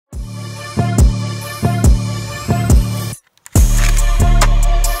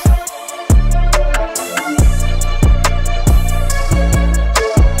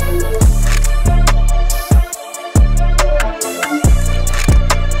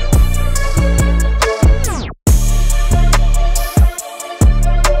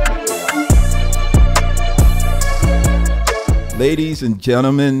Ladies and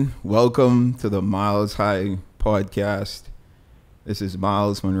gentlemen, welcome to the Myles High podcast. This is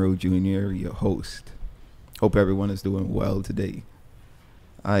Myles Munroe Jr., your host. Hope everyone is doing well today.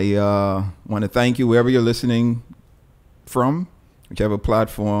 I want to thank you wherever you're listening from, whichever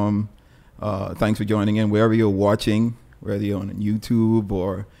platform. Thanks for joining in. Wherever you're watching, whether you're on YouTube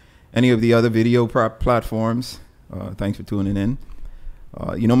or any of the other video platforms, thanks for tuning in.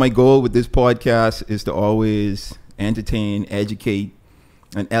 My goal with this podcast is to always entertain, educate,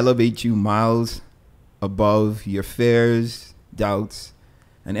 and elevate you miles above your fears, doubts,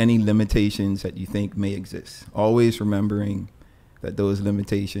 and any limitations that you think may exist. Always remembering that those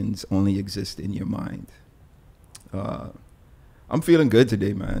limitations only exist in your mind. I'm feeling good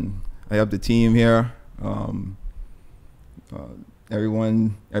today, man. I have the team here.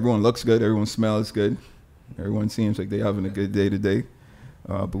 Everyone looks good. Everyone smells good. Everyone seems like they're having a good day today.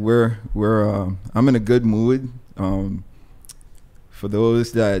 But I'm in a good mood. For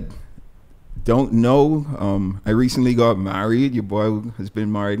those that don't know, I recently got married. Your boy has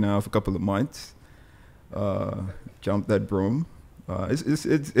been married now for a couple of months. Jumped that broom.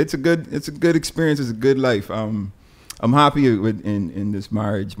 It's a good experience. It's a good life. I'm happy in this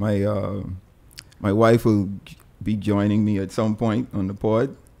marriage. My wife will be joining me at some point on the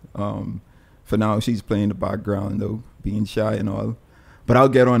pod. For now, she's playing the background though, being shy and all. But I'll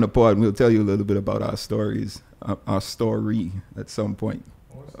get on the pod and we'll tell you a little bit about our stories, our story at some point.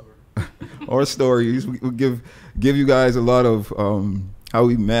 Or stories. We'll give you guys a lot of how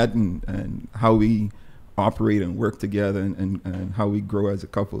we met and how we operate and work together and how we grow as a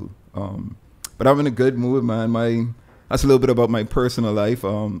couple. But I'm in a good mood, man. That's a little bit about my personal life.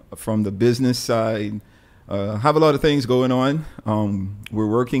 From the business side, have a lot of things going on. We're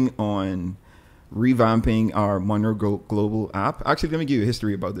working on revamping our Munroe Global app. Actually, let me give you a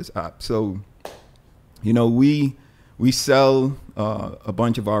history about this app. So, we sell a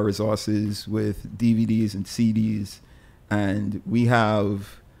bunch of our resources with DVDs and CDs, and we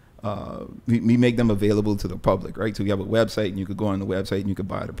have we make them available to the public, right? So we have a website, and you could go on the website and you could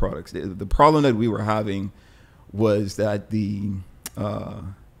buy the products. The problem that we were having was that the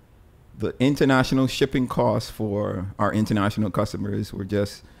international shipping costs for our international customers were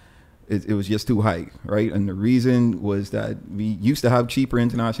just it was just too high, right? And the reason was that we used to have cheaper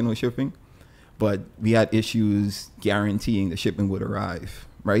international shipping, but we had issues guaranteeing the shipment would arrive,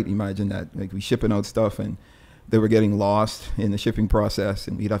 right? Imagine that, like we shipping out stuff and they were getting lost in the shipping process,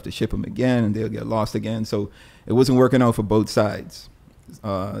 and we'd have to ship them again and they'll get lost again. So it wasn't working out for both sides.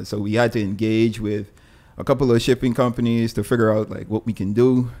 So we had to engage with a couple of shipping companies to figure out like what we can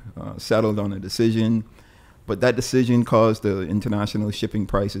do, settled on a decision. But that decision caused the international shipping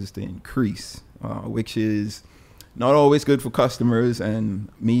prices to increase, which is not always good for customers. And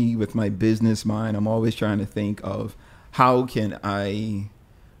me, with my business mind, I'm always trying to think of how can I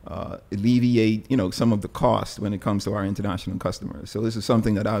alleviate, some of the cost when it comes to our international customers. So this is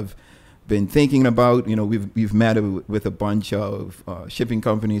something that I've been thinking about. We've met with a bunch of shipping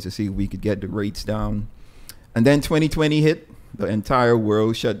companies to see if we could get the rates down. And then 2020 hit, the entire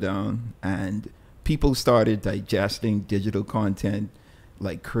world shut down, and people started digesting digital content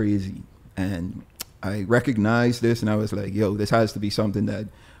like crazy. And I recognized this and I was like, this has to be something that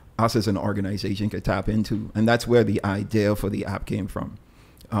us as an organization could tap into. And that's where the idea for the app came from.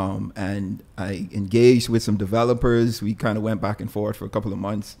 And I engaged with some developers. We kind of went back and forth for a couple of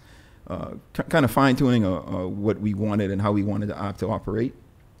months, kind of fine tuning what we wanted and how we wanted the app to operate.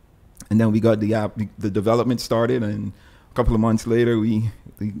 And then we got the app, the development started, and a couple of months later, we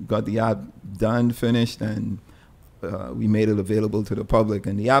got the app done, finished, and we made it available to the public.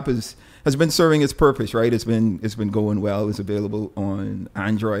 And the app has been serving its purpose, right? It's been going well. It's available on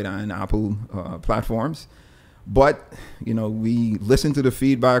Android and Apple platforms. But we listened to the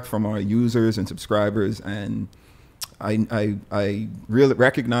feedback from our users and subscribers, and I really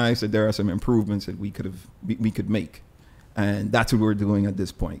recognize that there are some improvements that we could make, and that's what we're doing at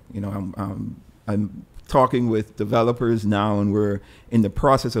this point. I'm talking with developers now, and we're in the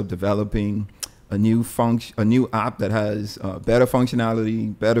process of developing a new app that has better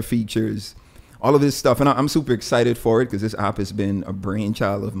functionality, better features, all of this stuff. And I'm super excited for it because this app has been a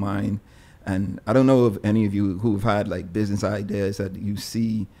brainchild of mine. And I don't know if any of you who've had like business ideas that you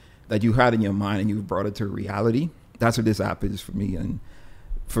see that you had in your mind and you've brought it to reality. That's what this app is for me. And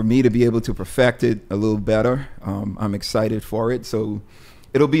for me to be able to perfect it a little better, I'm excited for it. So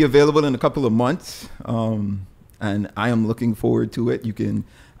it'll be available in a couple of months, and I am looking forward to it. You can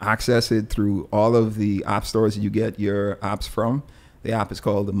access it through all of the app stores you get your apps from. The app is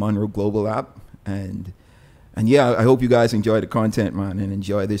called the Munroe Global app, and And yeah, I hope you guys enjoy the content, man, and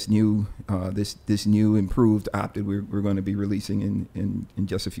enjoy this new this new improved app that we're going to be releasing in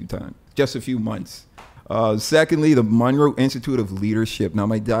just a few months. Secondly, the Munroe Institute of Leadership. Now,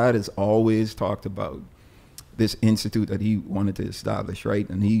 my dad has always talked about this institute that he wanted to establish, right?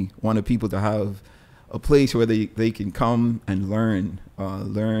 And he wanted people to have a place where they can come and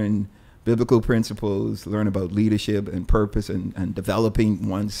learn biblical principles, learn about leadership and purpose and developing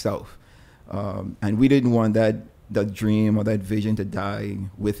oneself. And we didn't want that dream or that vision to die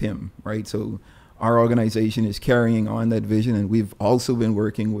with him, right? So our organization is carrying on that vision, and we've also been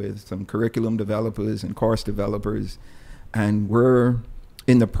working with some curriculum developers and course developers, and we're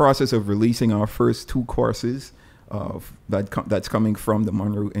in the process of releasing our first 2 courses that's coming from the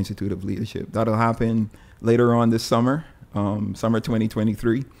Munroe Institute of Leadership. That'll happen later on this summer, summer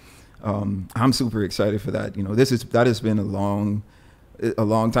 2023. I'm super excited for that. You know, that has been a long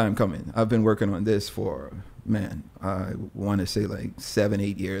time coming. I've been working on this for, man, I want to say like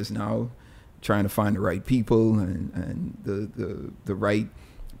 7-8 years now, trying to find the right people and the right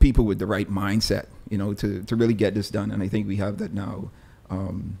people with the right mindset, you know, to really get this done. And I think we have that now.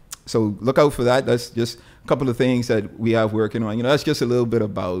 So look out for that. That's just a couple of things that we have working on. You know, that's just a little bit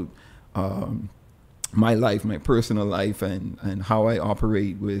about my life, my personal life, and how I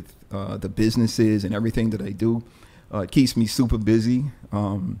operate with the businesses and everything that I do. It keeps me super busy.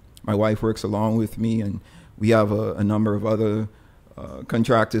 My wife works along with me, and we have a number of other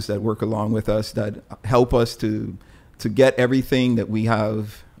contractors that work along with us that help us to get everything that we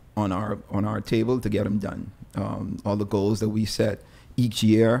have on our table, to get them done. All the goals that we set each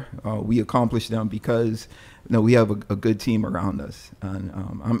year, we accomplish them because we have a good team around us, and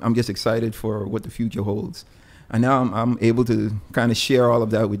I'm just excited for what the future holds. And now I'm able to kind of share all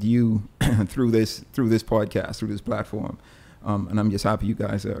of that with you through this podcast, through this platform. And I'm just happy you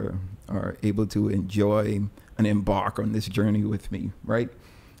guys are able to enjoy and embark on this journey with me, right?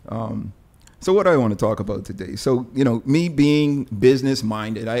 So what do I want to talk about today? So, you know, me being business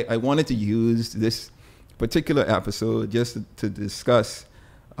minded, I wanted to use this particular episode just to discuss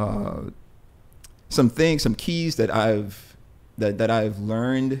some keys that I've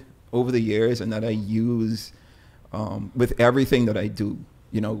learned over the years and that I use with everything that I do.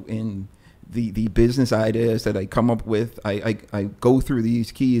 You know, in the business ideas that I come up with, I go through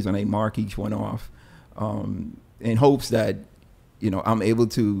these keys and I mark each one off in hopes that, you know, I'm able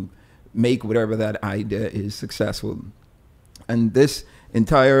to make whatever that idea is successful. And this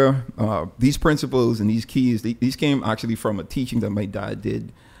entire, these principles and these keys, these came actually from a teaching that my dad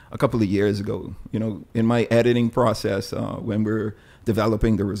did a couple of years ago. You know, in my editing process, when we're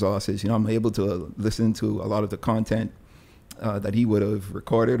developing the resources, you know, I'm able to listen to a lot of the content that he would have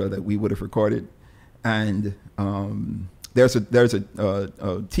recorded or that we would have recorded. And there's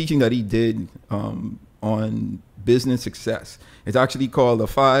a teaching that he did on business success. It's actually called the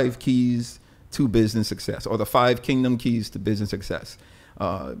 5 Keys to Business Success, or the 5 Kingdom Keys to Business Success.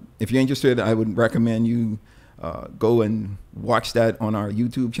 If you're interested, I would recommend you go and watch that on our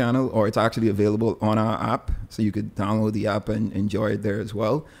YouTube channel, or it's actually available on our app, so you could download the app and enjoy it there as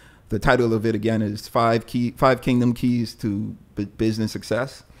well. The title of it again is 5 Kingdom Keys to Business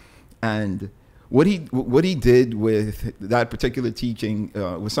Success. And what he did with that particular teaching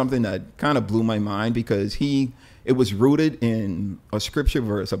was something that kind of blew my mind, because it was rooted in a scripture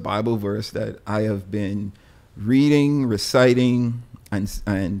verse, a Bible verse that I have been reading, reciting,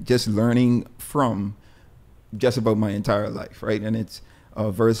 and just learning from just about my entire life, right? And it's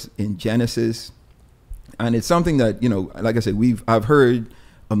a verse in Genesis, and it's something that, you know, like I said, I've heard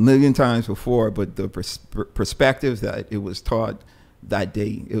a million times before, but the perspective that it was taught that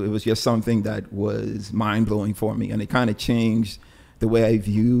day, it was just something that was mind-blowing for me, and it kind of changed the way I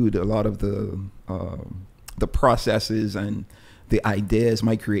viewed a lot of the processes and the ideas,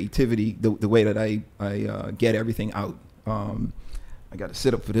 my creativity, the way that I get everything out. I got to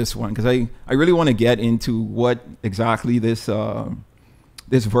sit up for this one because I really want to get into what exactly this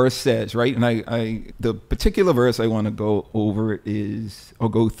verse says, right? And the particular verse I want to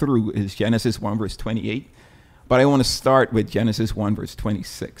go through is Genesis 1 verse 28. But I want to start with Genesis 1 verse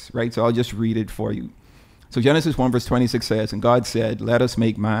 26, right? So I'll just read it for you. So Genesis 1 verse 26 says, "And God said, let us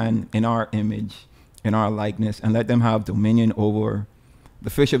make man in our image, in our likeness, and let them have dominion over the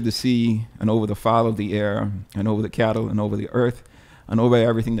fish of the sea, and over the fowl of the air, and over the cattle, and over the earth, and over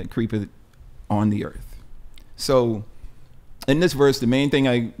everything that creepeth on the earth." So in this verse, the main thing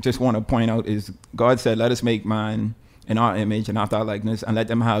I just want to point out is God said, let us make man in our image and after our likeness, and let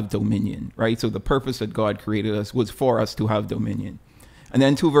them have dominion, right? So the purpose that God created us was for us to have dominion. And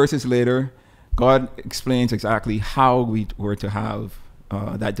then 2 verses later, God explains exactly how we were to have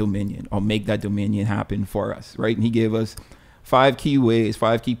that dominion, or make that dominion happen for us, right? And he gave us 5 key ways,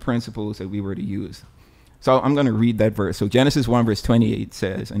 5 key principles that we were to use. So I'm going to read that verse. So Genesis 1 verse 28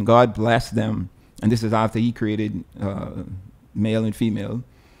 says, and God blessed them, and this is after he created male and female.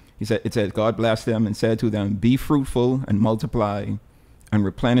 It says, God blessed them and said to them, be fruitful and multiply and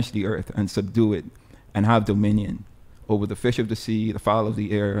replenish the earth and subdue it and have dominion over the fish of the sea, the fowl of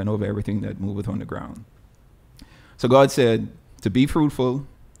the air, and over everything that moveth on the ground. So God said to be fruitful,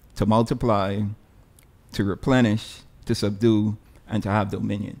 to multiply, to replenish, to subdue, and to have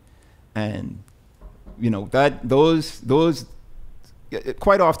dominion. And you know that those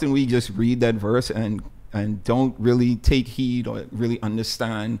quite often we just read that verse and don't really take heed or really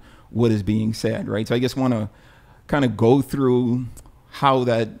understand what is being said, right? So I just want to kind of go through how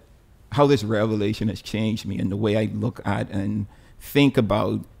this revelation has changed me and the way I look at and think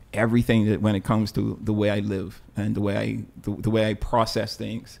about everything that when it comes to the way I live and the way I process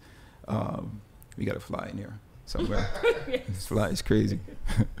things. We got a fly in here somewhere. Yes. This fly is crazy.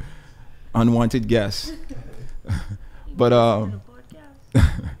 Unwanted guest. But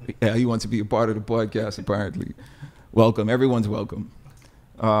yeah, he wants to be a part of the podcast apparently. Welcome, everyone's welcome.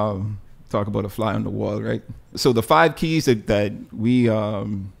 Talk about a fly on the wall, right? So the 5 keys that we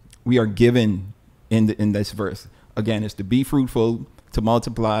are given in this verse, again, is to be fruitful, to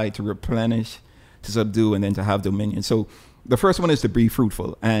multiply, to replenish, to subdue, and then to have dominion. So the first one is to be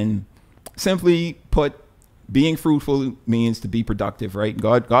fruitful. And simply put, being fruitful means to be productive, right?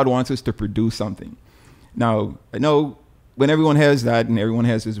 God wants us to produce something. Now, I know when everyone has that and everyone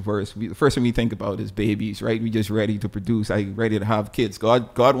has this verse, the first thing we think about is babies, right? We just ready to produce. I'm ready to have kids.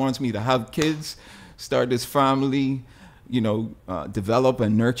 God wants me to have kids, start this family, develop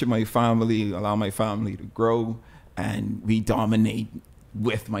and nurture my family, allow my family to grow, and we dominate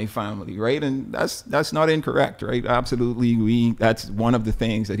with my family, right? And that's not incorrect, right? Absolutely, that's one of the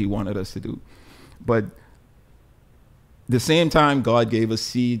things that he wanted us to do. But the same time God gave us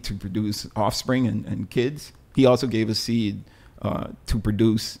seed to produce offspring and kids, he also gave us seed to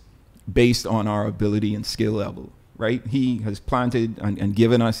produce based on our ability and skill level, right? He has planted and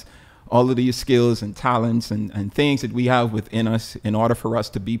given us all of these skills and talents and things that we have within us in order for us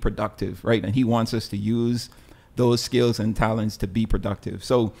to be productive, right? And he wants us to use those skills and talents to be productive.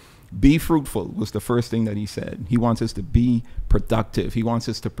 So be fruitful was the first thing that he said. He wants us to be productive. He wants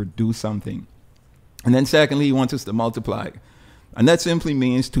us to produce something. And then secondly, he wants us to multiply. And that simply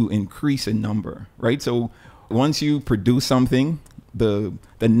means to increase in number, right? So once you produce something, the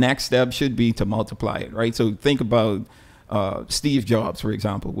next step should be to multiply it, right? So think about Steve Jobs, for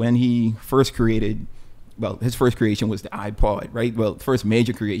example, when he first created, well, his first creation was the iPod, right? Well, first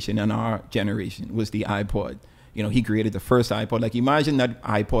major creation in our generation was the iPod. He created the first iPod. Like, imagine that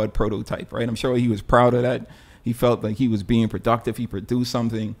iPod prototype, right? I'm sure he was proud of that. He felt like he was being productive. He produced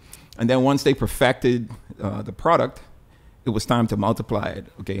something. And then once they perfected the product, it was time to multiply it.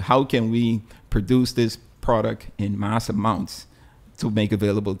 Okay, how can we produce this product in mass amounts to make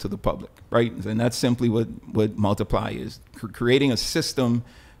available to the public, right? And that's simply what multiply is, creating a system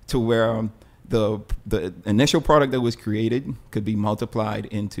to where the initial product that was created could be multiplied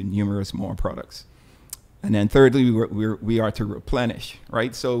into numerous more products. And then thirdly, we are to replenish,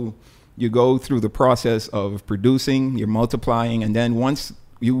 right? So you go through the process of producing, you're multiplying, and then once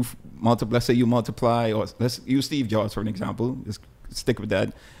you multiply, let's say you multiply, or let's use Steve Jobs for an example, just stick with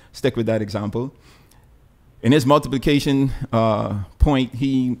that example. In his multiplication point,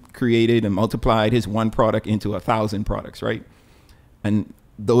 he created and multiplied his one product into 1,000 products, right? And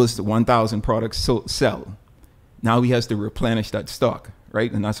those 1,000 products sell. Now he has to replenish that stock,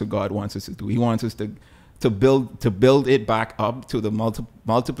 right? And that's what God wants us to do. He wants us to build it back up to the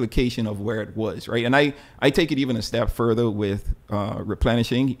multiplication of where it was, right? And I take it even a step further with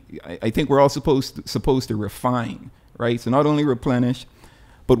replenishing. I think we're all supposed to refine, right? So not only replenish,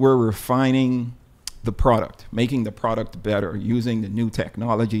 but we're refining the product, making the product better, using the new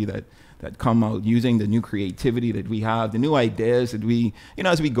technology that come out, using the new creativity that we have, the new ideas that we,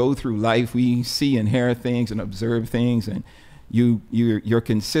 as we go through life, we see and hear things and observe things, and you're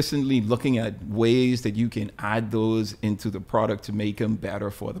consistently looking at ways that you can add those into the product to make them better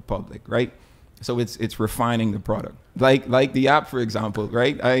for the public, right? So it's refining the product. Like the app, for example,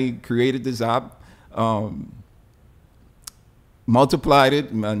 right? I created this app, multiplied it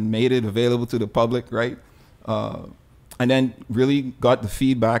and made it available to the public, right? And then really got the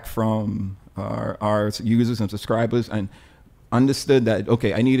feedback from our users and subscribers and understood that,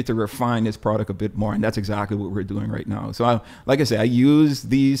 okay, I needed to refine this product a bit more, and that's exactly what we're doing right now. So like I say, I use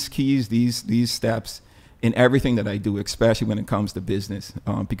these keys, these steps in everything that I do, especially when it comes to business,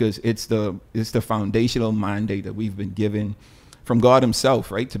 because it's the foundational mandate that we've been given from God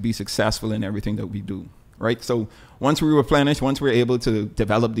himself, right? To be successful in everything that we do, right? So once we replenish, once we're able to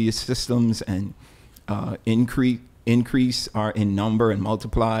develop these systems and increase our in number and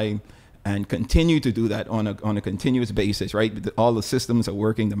multiply and continue to do that on a continuous basis, right? All the systems are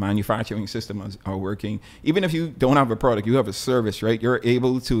working, the manufacturing systems are working. Even if you don't have a product, you have a service, right? You're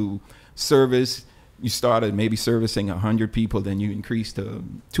able to service. You started maybe servicing 100 people, then you increase to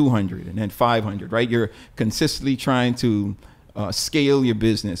 200 and then 500, right? You're consistently trying to scale your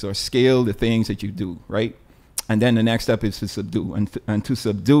business or scale the things that you do, right? And then the next step is to subdue. And to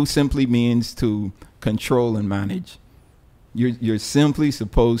subdue simply means to control and manage. You're simply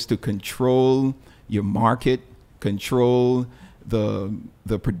supposed to control your market, control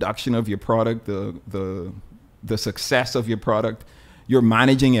the production of your product, the success of your product. You're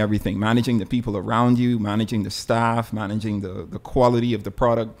managing everything, managing the people around you, managing the staff, managing the quality of the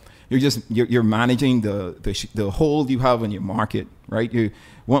product. You're managing the hold you have on your market, right?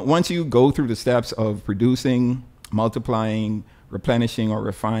 Once you go through the steps of producing, multiplying, replenishing or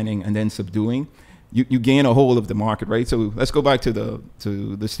refining, and then subduing, you gain a hold of the market, right? So let's go back to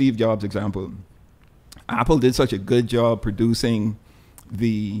the Steve Jobs example. Apple did such a good job producing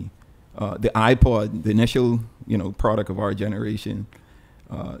the iPod, the initial product of our generation,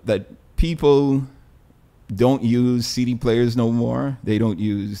 that people don't use CD players no more. They don't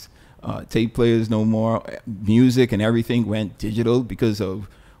use tape players no more. Music and everything went digital because of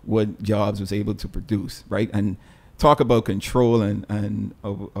what Jobs was able to produce, right? And talk about control and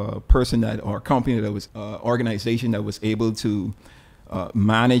a person or company that was organization that was able to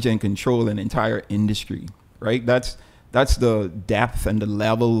manage and control an entire industry, right? That's the depth and the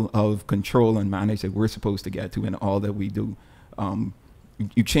level of control and manage that we're supposed to get to in all that we do.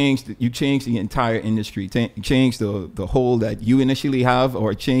 You change the entire industry, change the whole that you initially have,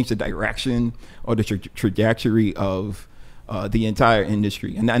 or change the direction or the trajectory of the entire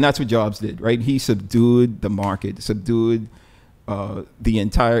industry. And that's what Jobs did, right? He subdued the market, subdued the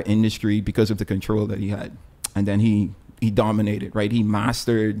entire industry because of the control that he had. And then he dominated, right? He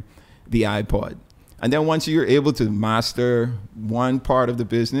mastered the iPod. And then once you're able to master one part of the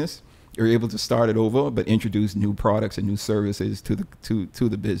business, you're able to start it over, but introduce new products and new services to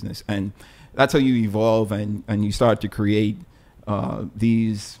the business. And that's how you evolve and you start to create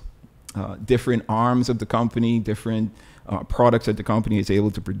these different arms of the company, different products that the company is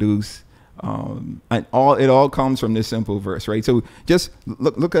able to produce. And it all comes from this simple verse, right? So just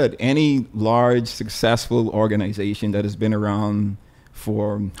look at any large, successful organization that has been around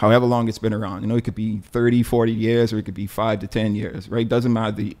for however long it's been around. It could be 30, 40 years, or it could be 5 to 10 years, right? Doesn't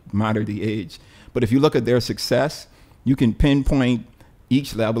matter the age. But if you look at their success, you can pinpoint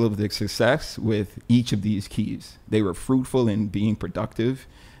each level of the success with each of these keys. They were fruitful in being productive.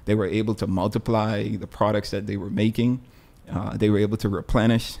 They were able to multiply the products that they were making. They were able to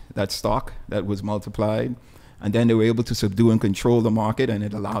replenish that stock that was multiplied. And then they were able to subdue and control the market, and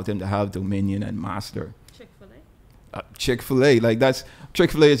it allowed them to have dominion and master. Chick-fil-A,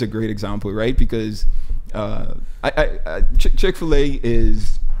 Chick-fil-A is a great example, right? Because Chick-fil-A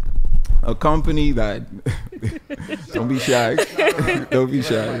is a company that don't be shy, don't be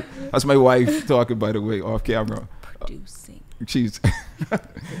shy. That's my wife talking, by the way, off camera. Producing. She's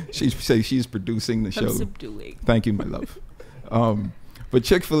producing the show. Subduing. Thank you, my love. But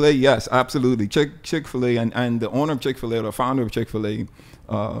Chick-fil-A, yes, absolutely. Chick-fil-A and the owner of Chick-fil-A, or the founder of Chick-fil-A,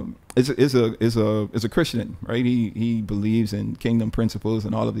 is a Christian, right? He believes in kingdom principles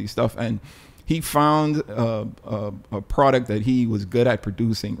and all of these stuff, and he found a product that he was good at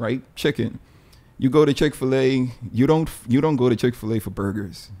producing, right? Chicken. You go to Chick-fil-A, you don't go to Chick-fil-A for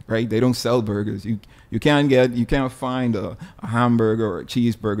burgers, right? They don't sell burgers. You can't find a hamburger or a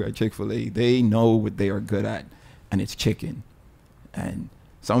cheeseburger at Chick-fil-A. They know what they are good at, and it's chicken. And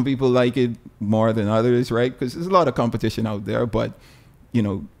some people like it more than others, right? Because there's a lot of competition out there, but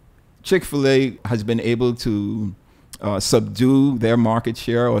Chick-fil-A has been able to subdue their market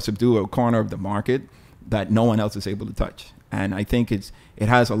share, or subdue a corner of the market that no one else is able to touch. And I think it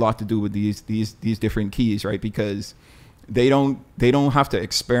has a lot to do with these different keys, right? Because they don't have to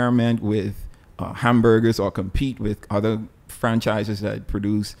experiment with hamburgers or compete with other franchises that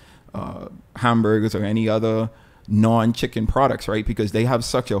produce hamburgers or any other non-chicken products, right? Because they have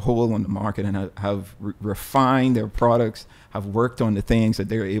such a hold on the market and have refined their products, have worked on the things that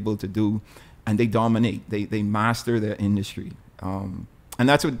they're able to do, and they dominate. They master their industry, and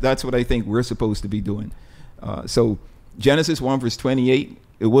that's what I think we're supposed to be doing. So Genesis 1 verse 28,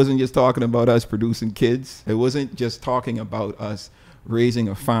 it wasn't just talking about us producing kids. It wasn't just talking about us raising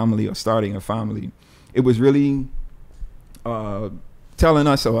a family or starting a family. It was really telling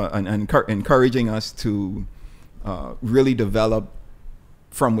us and encouraging us to really develop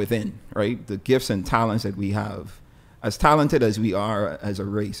from within, right? The gifts and talents that we have, as talented as we are as a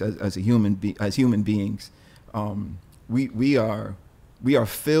race, as human beings, we are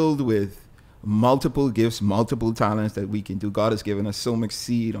filled with multiple gifts, multiple talents that we can do. God has given us so much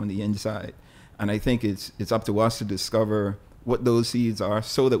seed on the inside, and I think it's up to us to discover what those seeds are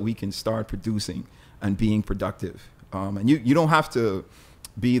so that we can start producing and being productive. And you don't have to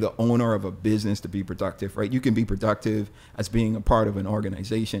be the owner of a business to be productive, right? You can be productive as being a part of an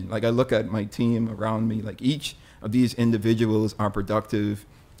organization. Like I look at my team around me, like each of these individuals are productive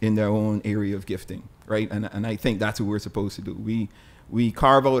in their own area of gifting, right? And I think that's what we're supposed to do. We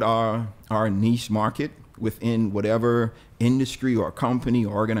carve out our niche market within whatever industry or company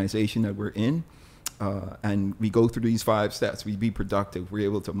or organization that we're in. And we go through these 5 steps. We be productive. We're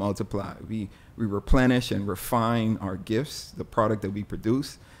able to multiply. We replenish and refine our gifts, the product that we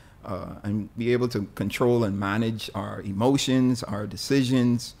produce, and be able to control and manage our emotions, our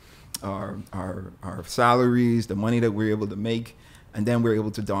decisions, our salaries, the money that we're able to make, and then we're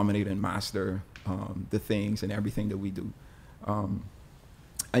able to dominate and master the things and everything that we do.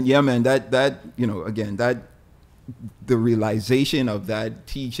 And yeah, man, that you know, again, that the realization of that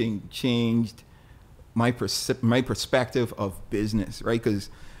teaching changed my perspective of business, right? Because,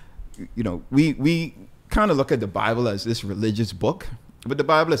 you know, we kind of look at the Bible as this religious book, but the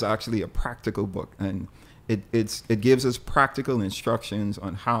Bible is actually a practical book, and it gives us practical instructions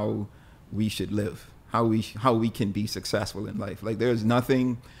on how we should live, how we can be successful in life. Like there's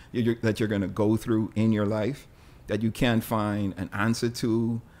nothing that you're going to go through in your life that you can't find an answer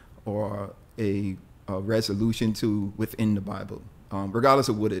to or a resolution to within the Bible, regardless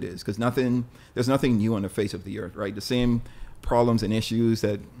of what it is, because there's nothing new on the face of the earth, right? The same problems and issues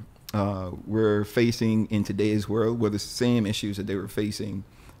that we're facing in today's world were the same issues that they were facing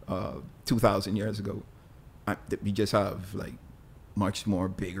 2,000 years ago. We just have like much more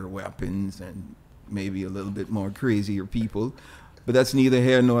bigger weapons and maybe a little bit more crazier people, but that's neither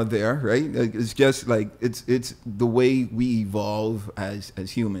here nor there, right? It's just like it's the way we evolve as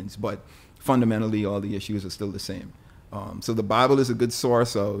humans, but fundamentally all the issues are still the same. So the Bible is a good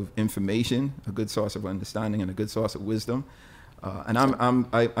source of information, a good source of understanding, and a good source of wisdom. And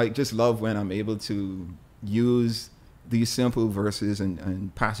I just love when I'm able to use these simple verses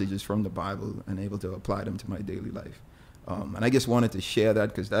and passages from the Bible and able to apply them to my daily life. And I just wanted to share that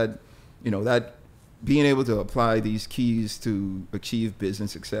because that being able to apply these keys to achieve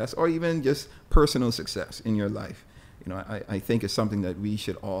business success or even just personal success in your life, I think is something that we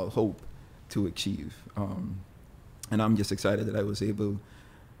should all hope to achieve. And I'm just excited that I was able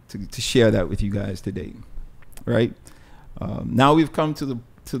to share that with you guys today, right? Now we've come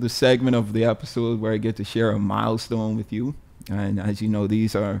to the segment of the episode where I get to share a milestone with you. And as you know,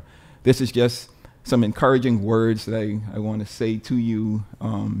 this is just some encouraging words that I want to say to you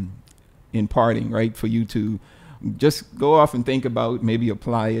in parting, right? For you to just go off and think about, maybe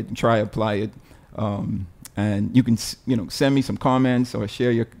apply it and try apply it. And you can, send me some comments or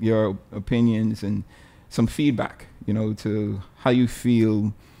share your opinions and some feedback, to how you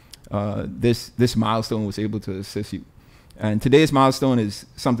feel this milestone was able to assist you. And today's milestone is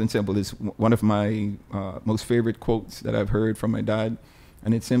something simple. It's one of my most favorite quotes that I've heard from my dad.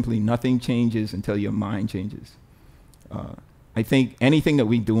 And it's simply, nothing changes until your mind changes. I think anything that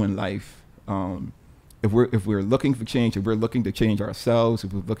we do in life, if we're looking for change, if we're looking to change ourselves,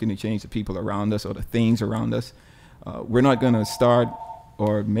 if we're looking to change the people around us or the things around us, we're not going to start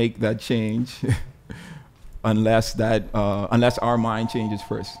or make that change unless our mind changes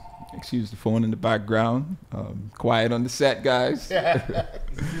first. Excuse the phone in the background. Quiet on the set, guys.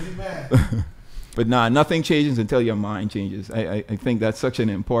 But nothing changes until your mind changes. I think that's such an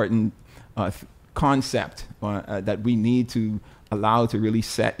important concept that we need to allow to really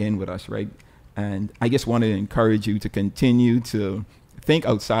set in with us, right? And I just want to encourage you to continue to think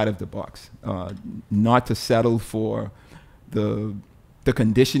outside of the box, not to settle for the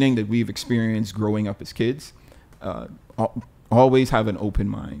conditioning that we've experienced growing up as kids. Always have an open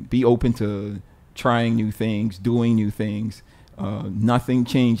mind. Be open to trying new things, doing new things. Nothing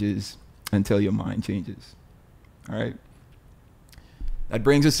changes until your mind changes. All right. That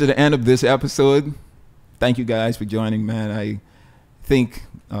brings us to the end of this episode. Thank you guys for joining, man. I think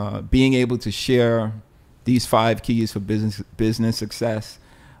being able to share these 5 keys for business success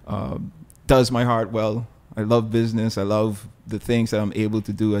does my heart well. I love business. I love the things that I'm able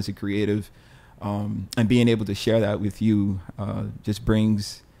to do as a creative. And being able to share that with you just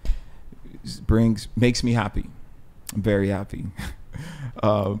makes me happy. I'm very happy.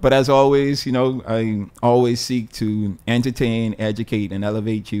 But as always, I always seek to entertain, educate, and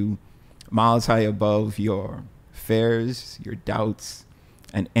elevate you miles high above your fears, your doubts,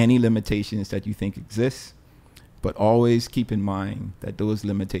 and any limitations that you think exist. But always keep in mind that those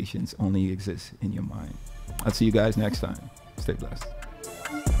limitations only exist in your mind. I'll see you guys next time. Stay blessed.